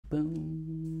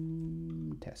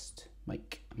Boom. Test.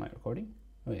 Mic. Am I recording?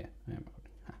 Oh yeah, I am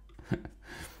recording.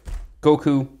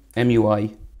 Goku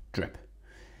MUI drip.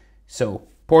 So,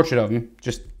 portrait of him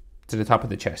just to the top of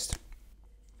the chest.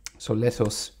 So let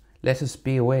us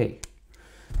be away.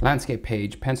 Landscape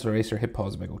page, pencil eraser, hit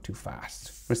pause if I go too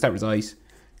fast. We'll start with his eyes.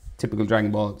 Typical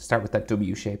Dragon Ball, start with that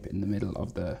W shape in the middle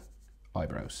of the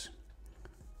eyebrows.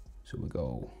 So we'll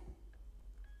go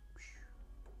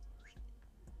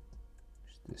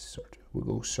we'll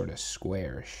go sort of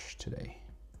squarish today.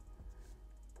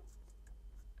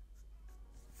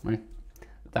 Right?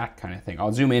 That kind of thing.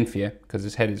 I'll zoom in for you because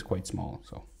his head is quite small.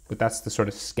 So, but that's the sort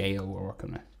of scale we're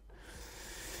working with.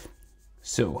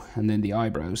 So, and then the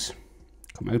eyebrows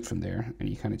come out from there and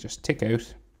you kind of just tick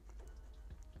out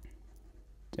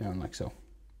down like so.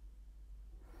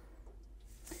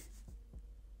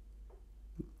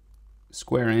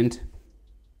 Square end.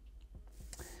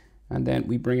 And then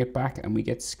we bring it back and we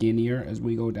get skinnier as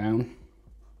we go down.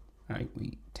 All right,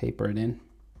 we taper it in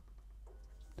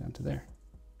down to there.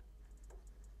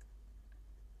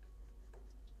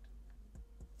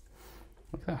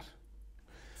 Like that.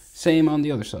 Same on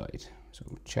the other side. So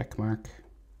check mark,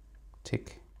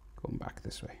 tick, going back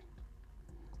this way.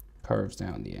 Curves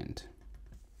down the end.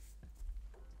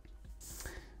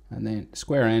 And then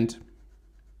square end.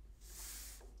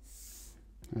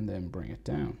 And then bring it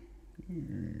down.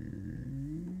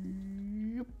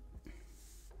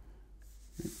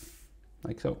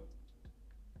 Like so.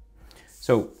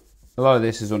 So a lot of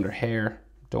this is under hair.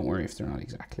 Don't worry if they're not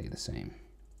exactly the same.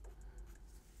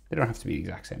 They don't have to be the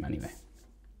exact same anyway.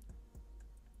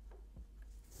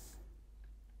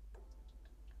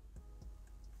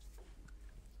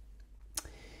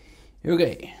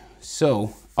 Okay,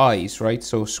 so eyes, right?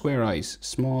 So square eyes,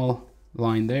 small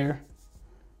line there,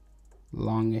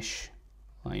 longish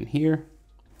line here,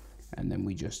 and then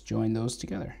we just join those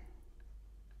together.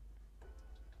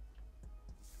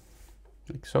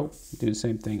 Like so. Do the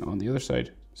same thing on the other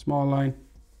side. Small line,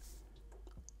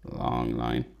 long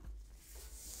line,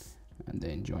 and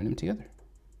then join them together.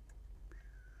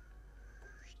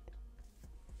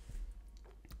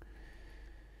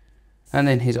 And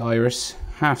then his iris,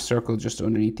 half circle just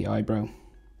underneath the eyebrow.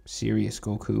 Serious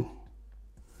Goku.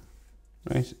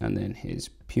 Right? And then his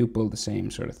pupil, the same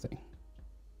sort of thing.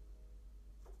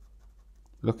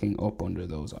 Looking up under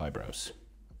those eyebrows.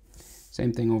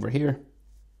 Same thing over here.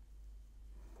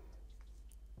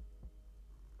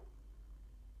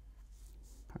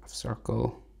 Half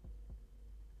circle.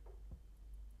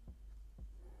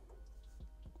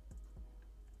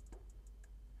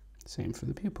 Same for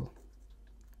the pupil.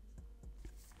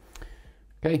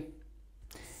 Okay.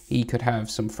 He could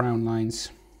have some frown lines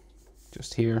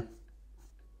just here.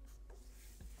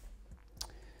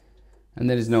 And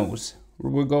then his nose.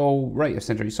 We'll go right of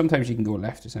center. Sometimes you can go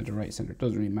left of center, right of center. It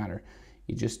doesn't really matter.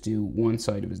 You just do one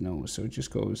side of his nose. So it just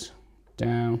goes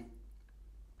down,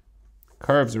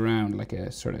 curves around like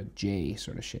a sort of J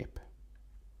sort of shape.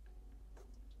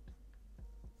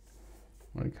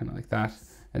 Right, kind of like that.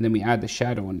 And then we add the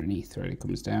shadow underneath, right? It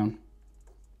comes down,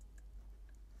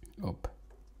 up,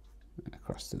 and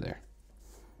across to there.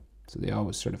 So they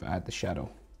always sort of add the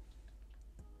shadow.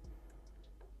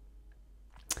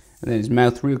 And then his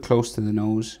mouth real close to the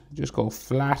nose. Just go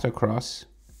flat across.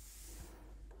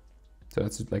 So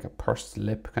it's like a pursed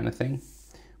lip kind of thing.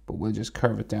 But we'll just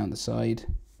curve it down the side.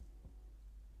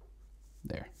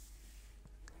 There.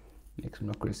 Makes him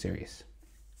look real serious.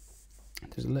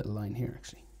 There's a little line here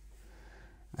actually.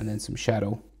 And then some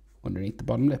shadow underneath the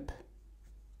bottom lip.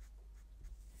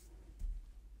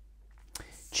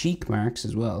 Cheek marks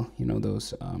as well. You know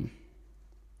those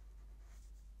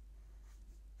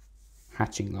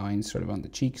hatching lines sort of on the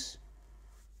cheeks.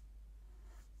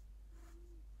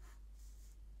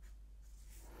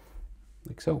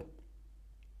 Like so.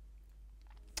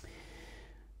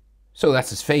 So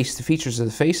that's his face, the features of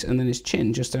the face, and then his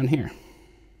chin just down here.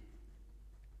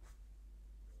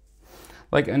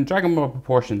 Like in Dragon Ball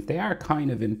proportions, they are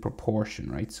kind of in proportion,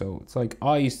 right? So it's like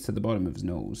eyes to the bottom of his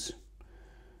nose,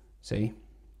 see?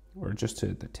 Or just to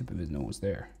the tip of his nose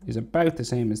there, is about the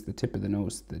same as the tip of the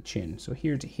nose to the chin. So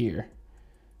here to here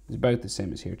is about the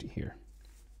same as here to here.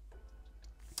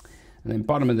 And then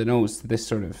bottom of the nose, this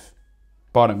sort of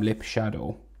bottom lip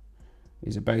shadow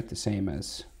is about the same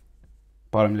as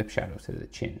bottom lip shadow to the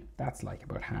chin. That's like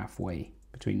about halfway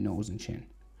between nose and chin.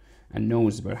 And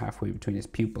nose is about halfway between his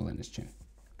pupil and his chin.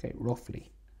 Okay,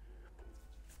 roughly.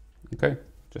 Okay,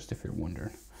 just if you're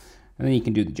wondering. And then you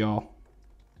can do the jaw.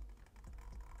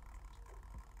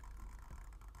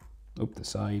 Up the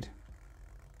side.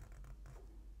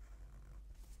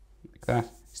 Like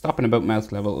that. His stopping about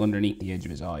mouth level underneath the edge of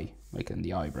his eye, like in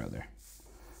the eyebrow there,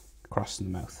 crossing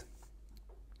the mouth.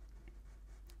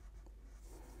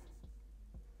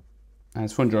 And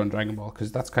it's fun drawing Dragon Ball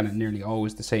because that's kind of nearly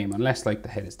always the same, unless like the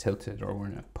head is tilted or we're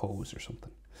in a pose or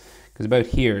something. Because about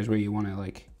here is where you want to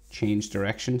like change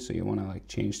direction. So you want to like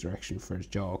change direction for his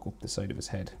jaw up the side of his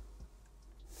head.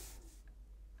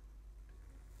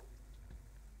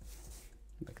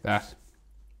 Like that.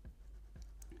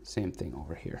 Same thing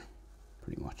over here,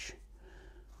 pretty much.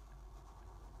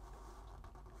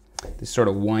 This sort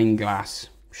of wine glass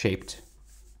shaped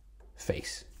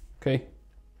face, okay?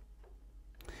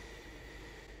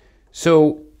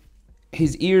 So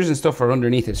his ears and stuff are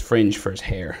underneath his fringe for his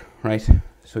hair, right?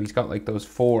 So he's got like those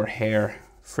 4 hair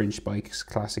fringe spikes,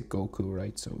 classic Goku,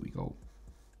 right? So we go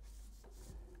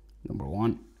number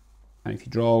 1. And if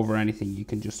you draw over anything, you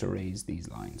can just erase these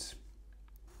lines.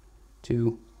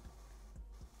 2.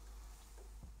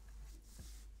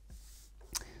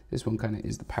 This one kind of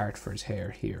is the part for his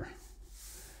hair here.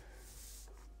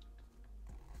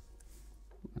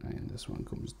 And this one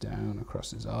comes down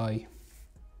across his eye.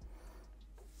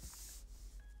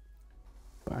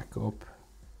 Back up.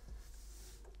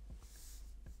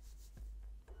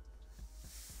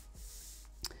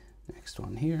 Next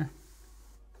one here.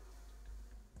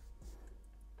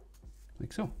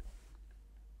 Like so.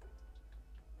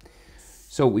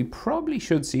 So we probably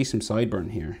should see some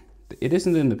sideburn here. It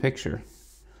isn't in the picture,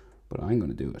 but I'm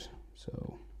going to do it.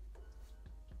 So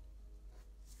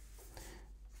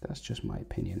that's just my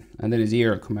opinion. And then his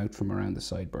ear will come out from around the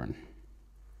sideburn.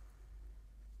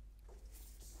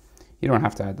 You don't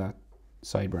have to add that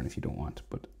sideburn if you don't want,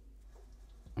 but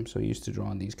I'm so used to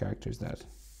drawing these characters that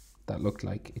looked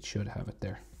like it should have it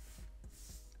there.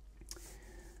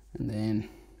 And then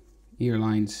ear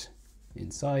lines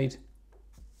inside.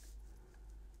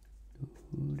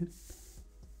 Bum,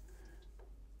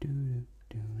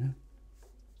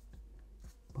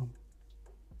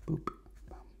 boop,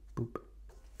 bum, boop,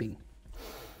 bing.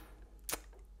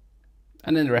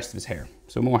 And then the rest of his hair.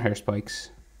 So more hair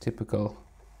spikes, typical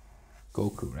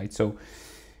Goku, right? So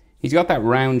he's got that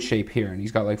round shape here and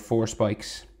he's got like 4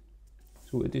 spikes.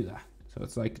 So we'll do that. So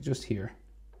it's like just here.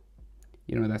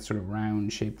 You know, that sort of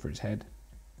round shape for his head.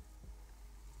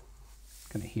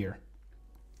 Kind of here.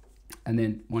 And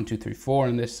then 1, 2, 3, 4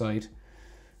 on this side.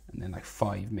 And then like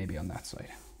 5 maybe on that side.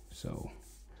 So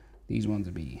these ones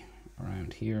will be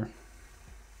around here.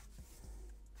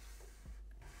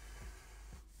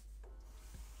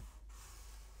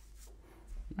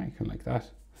 Right, kind of like that.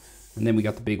 And then we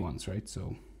got the big ones, right?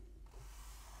 So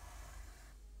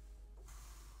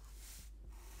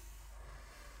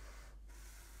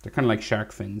they're kind of like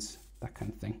shark fins, that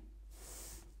kind of thing.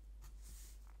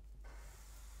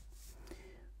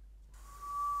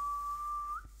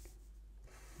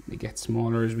 They get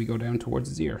smaller as we go down towards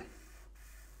his ear.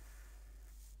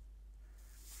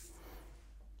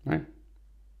 Right?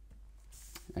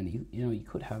 And you know, you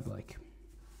could have like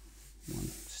one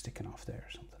sticking off there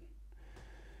or something.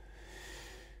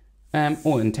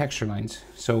 Oh, and texture lines.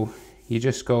 So you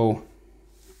just go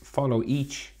follow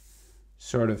each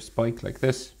sort of spike like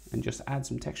this and just add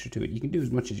some texture to it. You can do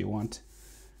as much as you want.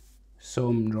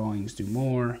 Some drawings do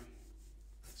more,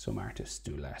 some artists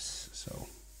do less. So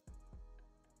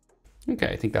okay,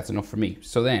 I think that's enough for me.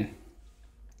 So then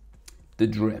the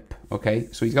drip, okay?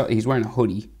 So he's wearing a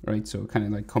hoodie, right? So it kind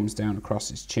of like comes down across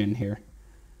his chin here.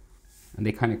 And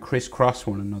they kind of crisscross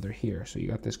one another here. So you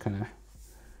got this kind of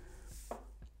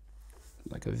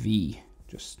like a V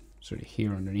just sort of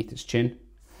here underneath his chin.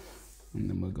 And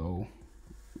then we'll go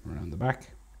around the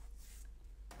back.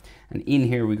 And in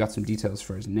here we got some details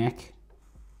for his neck.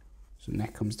 So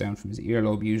neck comes down from his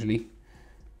earlobe usually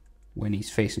when he's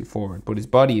facing forward, but his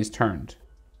body is turned,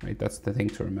 right? That's the thing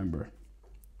to remember.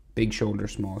 Big shoulder,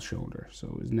 small shoulder.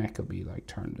 So his neck will be like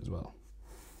turned as well.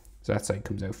 So that side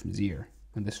comes out from his ear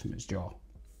and this from his jaw.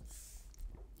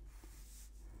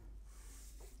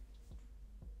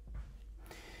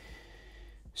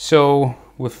 So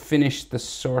we've finished the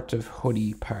sort of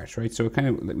hoodie part, right? So we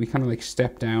kind of like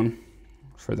step down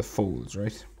for the folds,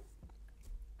 right?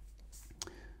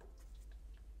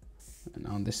 And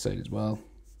on this side as well.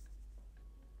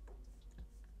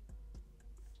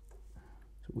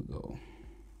 So we go.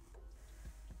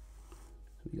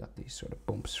 So we got these sort of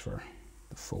bumps for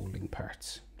the folding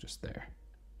parts just there.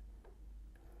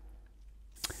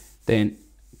 Then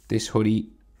this hoodie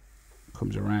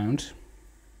comes around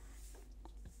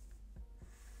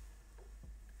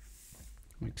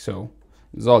like so.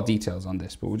 There's all details on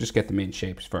this, but we'll just get the main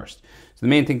shapes first. So the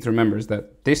main thing to remember is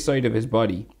that this side of his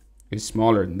body is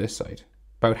smaller than this side.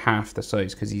 about half the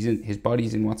size because his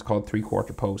body's in what's called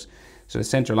 3/4 pose. So the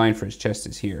center line for his chest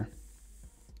is here,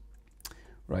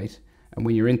 right? And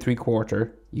when you're in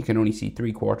 3/4, you can only see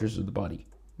 3/4 of the body,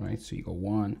 right? So you go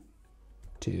 1,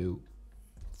 2,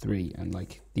 3, and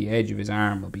like the edge of his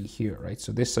arm will be here, right?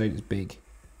 So this side is big.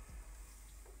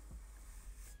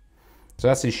 So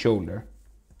that's his shoulder.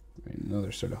 Right,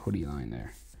 another sort of hoodie line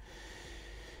there.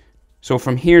 So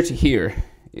from here to here,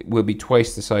 it will be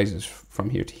twice the size as from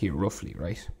here to here, roughly,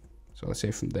 right? So let's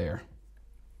say from there.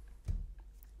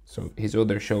 So his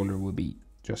other shoulder will be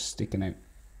just sticking out,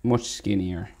 much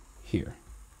skinnier here.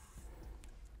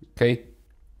 Okay?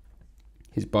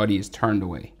 His body is turned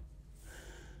away.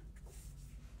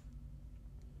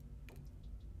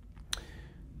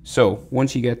 So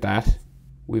once you get that,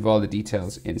 we've all the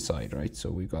details inside, right? So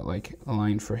we've got like a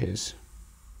line for his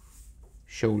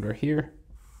shoulder here.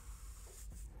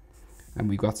 And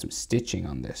we've got some stitching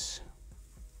on this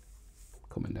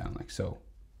coming down like so.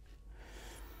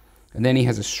 And then he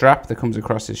has a strap that comes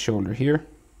across his shoulder here.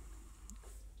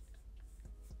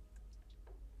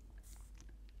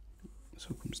 So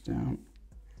it comes down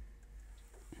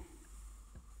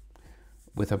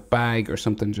with a bag or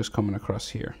something just coming across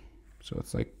here. So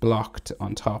it's like blocked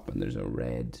on top and there's a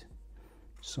red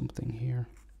something here.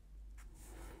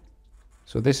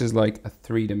 So this is like a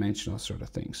 3-dimensional sort of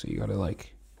thing. So you gotta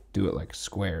like do it like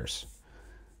squares.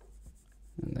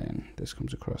 And then this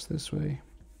comes across this way.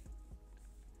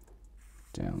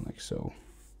 Down like so.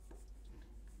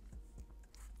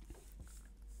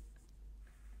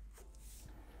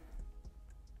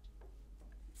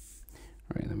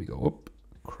 All right, then we go up,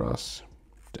 across,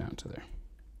 down to there.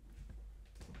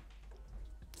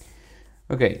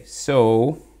 Okay,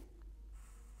 so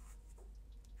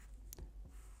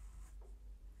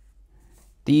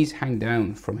these hang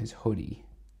down from his hoodie.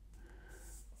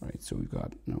 Right, so we've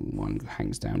got one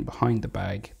hangs down behind the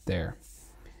bag there,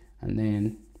 and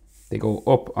then they go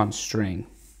up on string,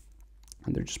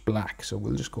 and they're just black. So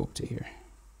we'll just go up to here,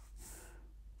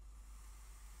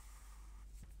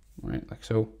 right, like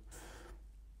so.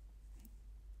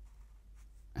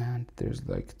 And there's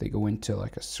like they go into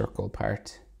like a circle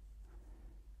part.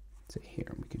 Say here,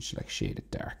 and we can like shade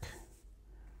it dark,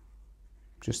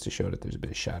 just to show that there's a bit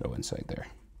of shadow inside there.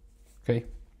 Okay.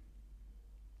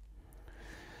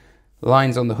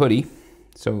 Lines on the hoodie.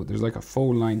 So there's like a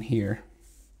fold line here.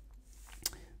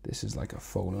 This is like a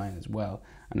fold line as well.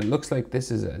 And it looks like this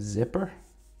is a zipper.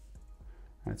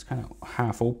 And it's kind of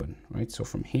half open, right? So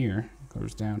from here, it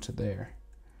goes down to there.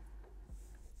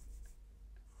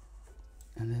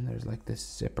 And then there's like this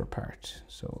zipper part.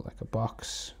 So like a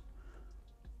box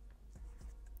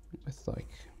with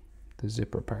like the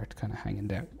zipper part kind of hanging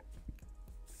down.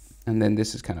 And then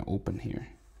this is kind of open here.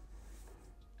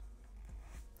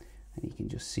 And you can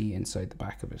just see inside the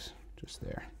back of it, just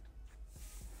there.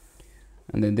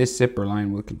 And then this zipper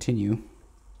line will continue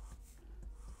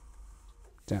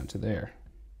down to there.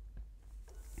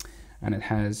 And it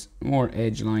has more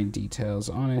edge line details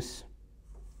on it.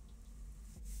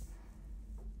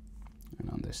 And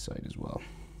on this side as well.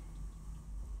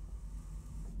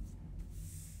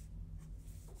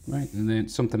 Right, and then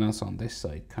something else on this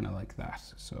side, kind of like that.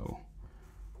 So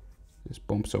this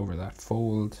bumps over that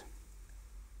fold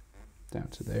down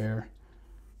to there,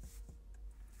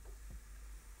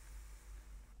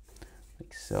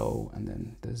 like so, and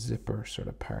then the zipper sort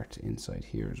of part inside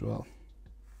here as well,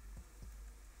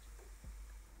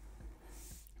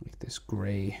 like this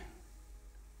gray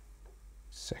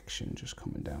section just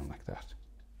coming down like that.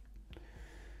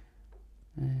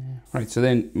 Right, so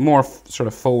then more sort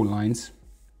of fold lines,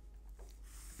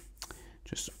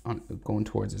 just going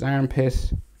towards his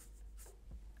armpit,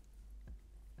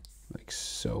 like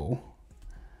so.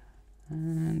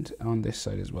 And on this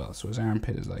side as well. So his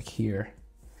armpit is like here.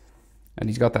 And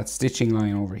he's got that stitching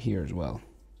line over here as well.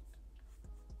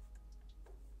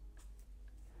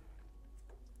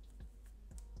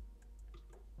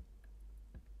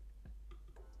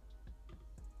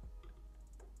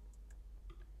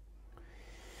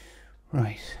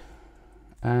 Right.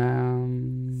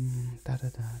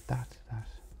 That.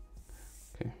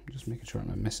 Okay, I'm just making sure I'm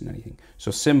not missing anything.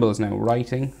 So symbol is now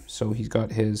writing. So he's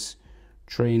got his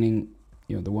training,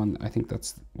 you know, the one, I think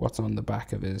that's what's on the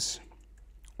back of his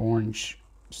orange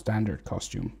standard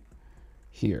costume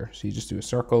here. So you just do a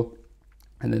circle,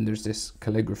 and then there's this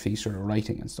calligraphy sort of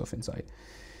writing and stuff inside.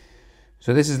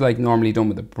 So this is like normally done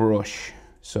with a brush.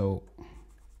 So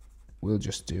we'll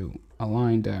just do a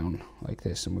line down like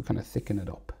this, and we'll kind of thicken it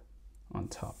up on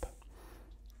top.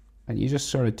 And you just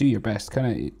sort of do your best, kind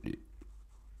of, you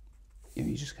know,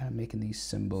 you're just kind of making these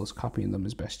symbols, copying them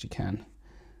as best you can.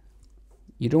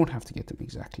 You don't have to get them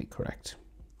exactly correct.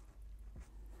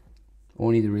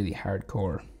 only the really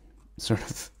hardcore sort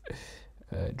of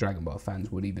Dragon Ball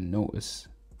fans would even notice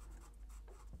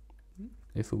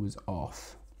if it was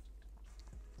off.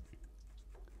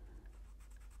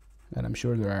 And I'm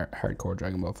sure there are hardcore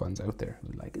Dragon Ball fans out there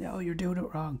who are like, no, you're doing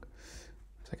it wrong.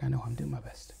 It's like, I know, I'm doing my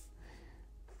best.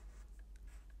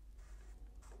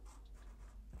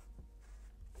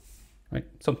 Right,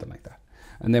 something like that.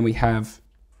 And then we have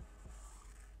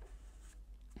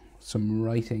some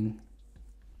writing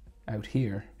out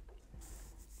here.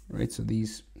 Right, so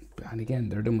these, and again,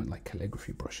 they're done with like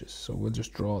calligraphy brushes. So we'll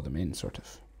just draw them in sort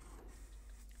of.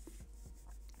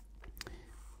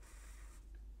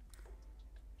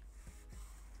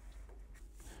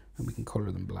 And we can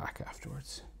color them black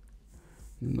afterwards.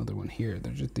 Another one here.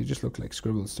 They just look like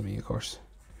scribbles to me, of course.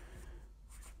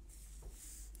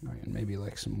 All right, and maybe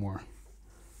like some more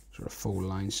sort of faux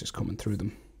lines just coming through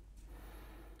them,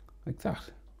 like that.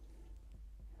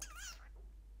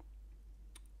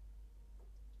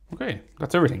 Okay,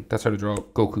 that's everything. That's how to draw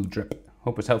Goku drip.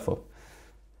 Hope it's helpful.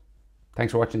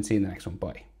 Thanks for watching. See you in the next one.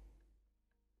 Bye.